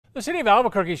The city of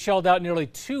Albuquerque shelled out nearly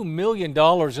 $2 million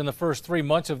in the first 3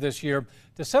 months of this year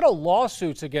to settle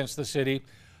lawsuits against the city.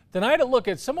 Tonight, a look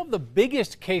at some of the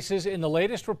biggest cases in the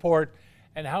latest report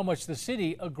and how much the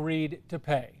city agreed to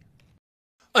pay.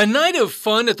 A night of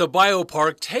fun at the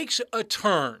biopark takes a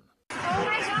turn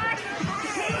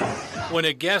when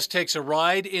a guest takes a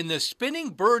ride in the spinning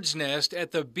bird's nest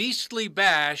at the Beastly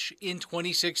Bash in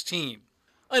 2016.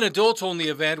 An adults-only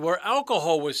event where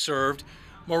alcohol was served,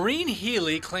 Maureen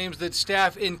Healy claims that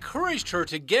staff encouraged her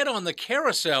to get on the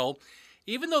carousel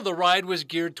even though the ride was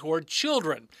geared toward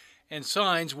children and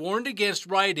signs warned against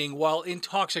riding while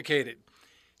intoxicated.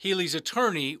 Healy's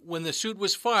attorney when the suit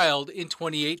was filed in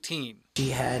 2018. She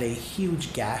had a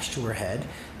huge gash to her head,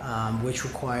 which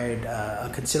required a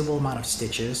considerable amount of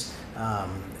stitches.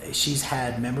 She's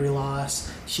had memory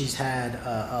loss. She's had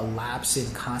a lapse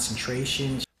in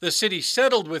concentration. The city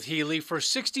settled with Healy for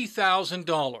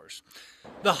 $60,000.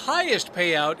 The highest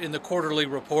payout in the quarterly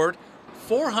report,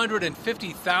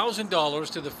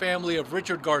 $450,000 to the family of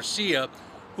Richard Garcia,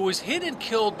 who was hit and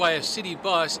killed by a city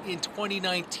bus in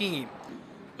 2019.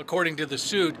 According to the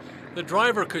suit, the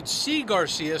driver could see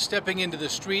Garcia stepping into the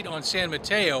street on San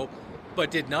Mateo,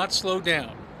 but did not slow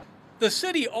down. The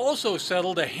city also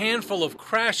settled a handful of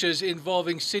crashes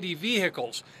involving city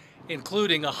vehicles,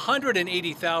 including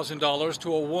 $180,000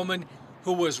 to a woman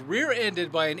who was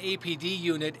rear-ended by an APD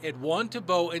unit at Juan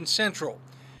Tabo and Central,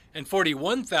 and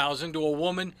 $41,000 to a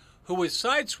woman who was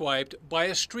sideswiped by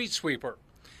a street sweeper.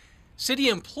 City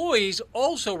employees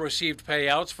also received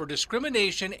payouts for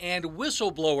discrimination and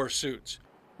whistleblower suits.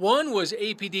 One was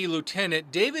APD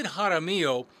Lieutenant David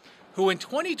Jaramillo, who in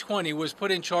 2020 was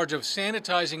put in charge of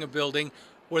sanitizing a building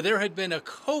where there had been a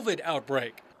COVID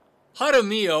outbreak.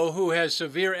 Jaramillo, who has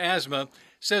severe asthma,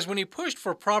 says when he pushed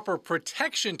for proper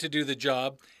protection to do the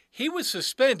job, he was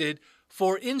suspended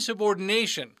for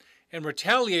insubordination and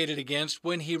retaliated against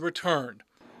when he returned.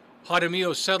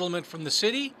 Jaramillo's settlement from the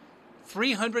city,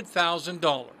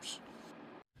 $300,000.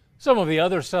 Some of the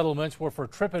other settlements were for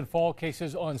trip and fall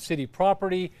cases on city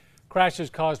property, crashes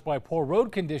caused by poor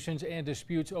road conditions, and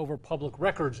disputes over public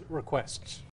records requests.